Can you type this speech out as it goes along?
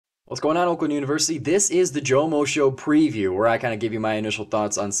What's going on, Oakland University? This is the GioMoShow preview, where I kind of give you my initial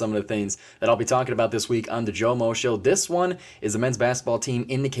thoughts on some of the things that I'll be talking about this week on the GioMoShow. This one is the men's basketball team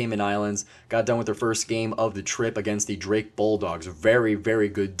in the Cayman Islands. Got done with their first game of the trip against the Drake Bulldogs. A very, very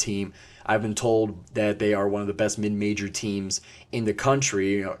good team. I've been told that they are one of the best mid-major teams in the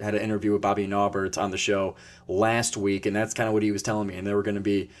country. Had an interview with Bobby Naubert on the show last week, and that's kind of what he was telling me. And they were going to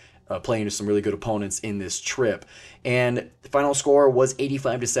be playing some really good opponents in this trip. And the final score was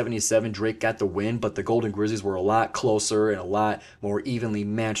 85-77. Drake got the win, but the Golden Grizzlies were a lot closer and a lot more evenly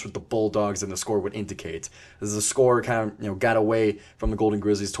matched with the Bulldogs than the score would indicate. As the score kind of got away from the Golden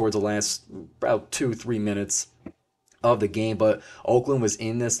Grizzlies towards the last about 2-3 minutes of the game, but Oakland was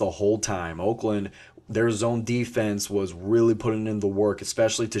in this the whole time. Oakland, their zone defense was really putting in the work,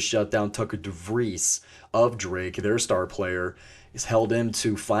 especially to shut down Tucker DeVries of Drake, their star player. He's held him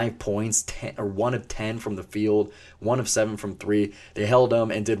to 5 points, 1 of 10 from the field, 1 of 7 from 3. They held him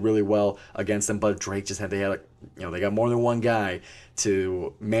and did really well against them, but Drake they got more than one guy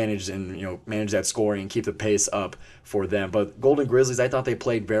to manage manage that scoring and keep the pace up for them. But Golden Grizzlies, I thought they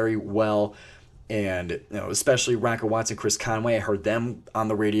played very well. And especially Rocket Watts and Chris Conway, I heard them on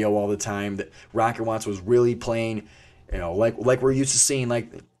the radio all the time. That Rocket Watts was really playing, like we're used to seeing,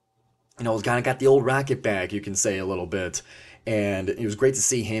 kind of got the old Rocket back, you can say a little bit. And it was great to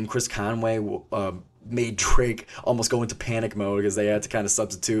see him. Chris Conway made Drake almost go into panic mode because they had to kind of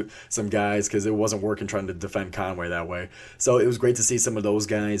substitute some guys because it wasn't working trying to defend Conway that way. So it was great to see some of those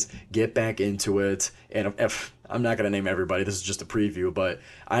guys get back into it. And if I'm not going to name everybody, this is just a preview, but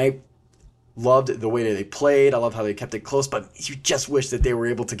I loved the way that they played. I love how they kept it close, but you just wish that they were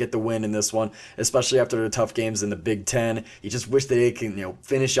able to get the win in this one, especially after the tough games in the Big Ten. You just wish that they can,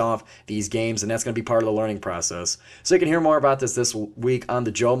 finish off these games, and that's going to be part of the learning process. So you can hear more about this week on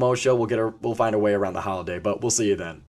the GioMoShow. We'll find a way around the holiday, but we'll see you then.